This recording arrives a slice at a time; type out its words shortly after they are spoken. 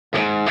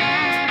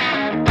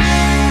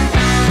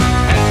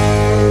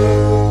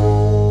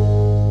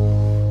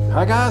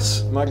Hi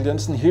guys, Michael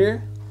Jensen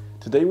here.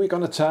 Today we're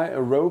gonna tie a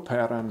roe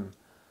pattern.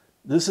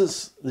 This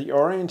is the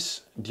orange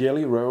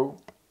Jelly Roe.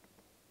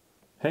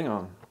 Hang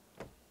on.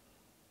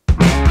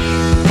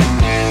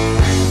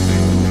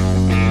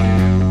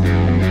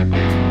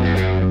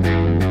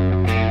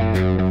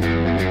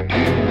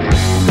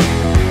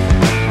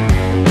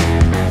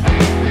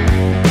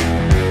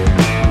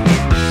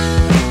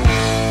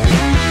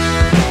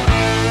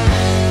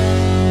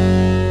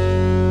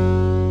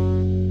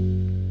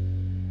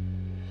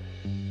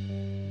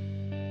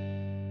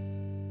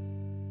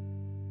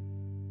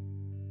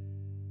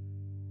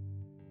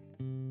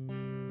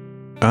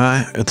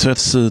 I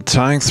attach the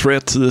tying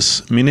thread to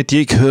this mini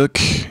jig hook.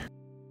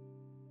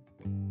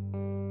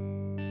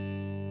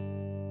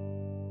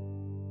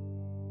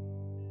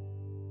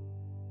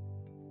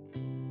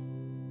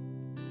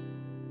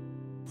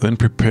 Then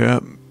prepare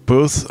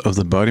both of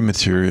the body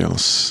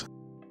materials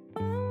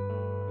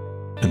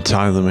and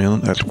tie them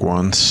in at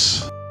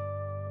once.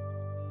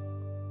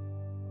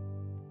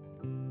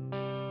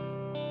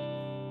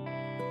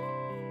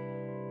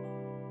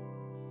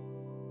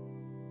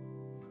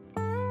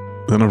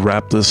 Then I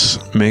wrap this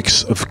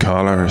mix of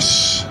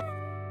colors.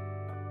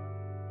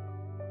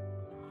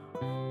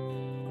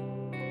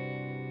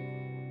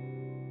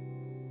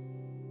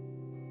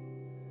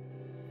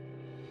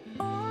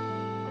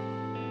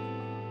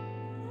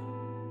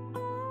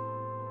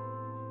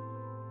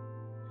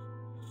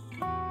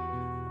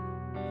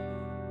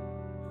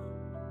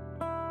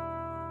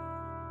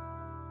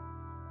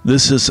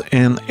 This is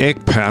an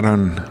egg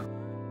pattern,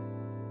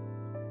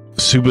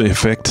 super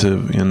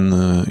effective in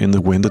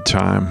the winter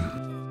time.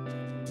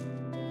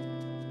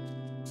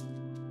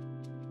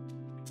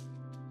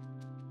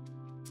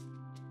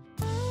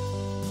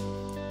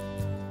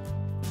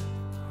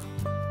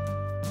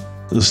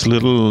 This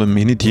little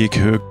mini jig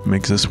hook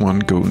makes this one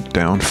go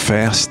down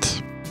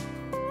fast,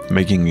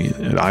 making it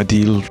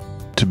ideal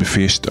to be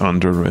fished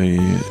under a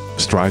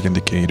strike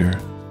indicator.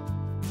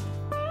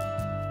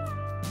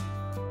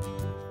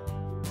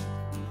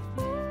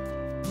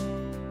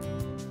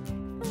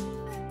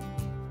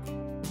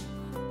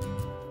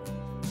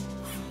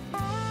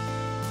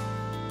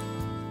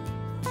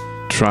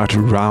 Try to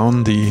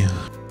round the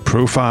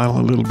profile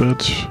a little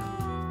bit,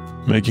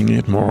 making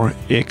it more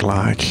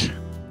egg-like.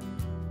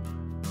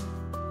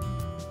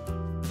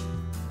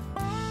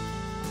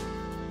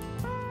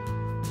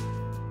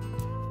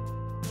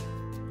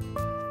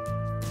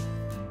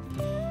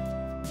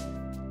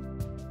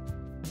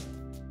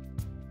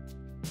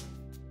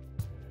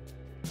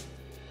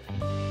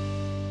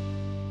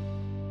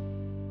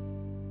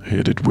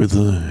 Hit it with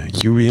a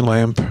UV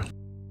lamp.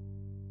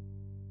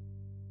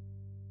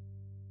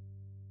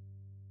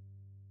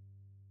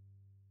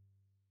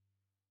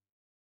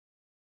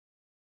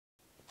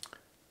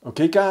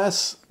 Okay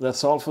guys,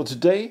 that's all for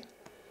today.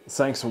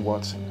 Thanks for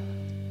watching.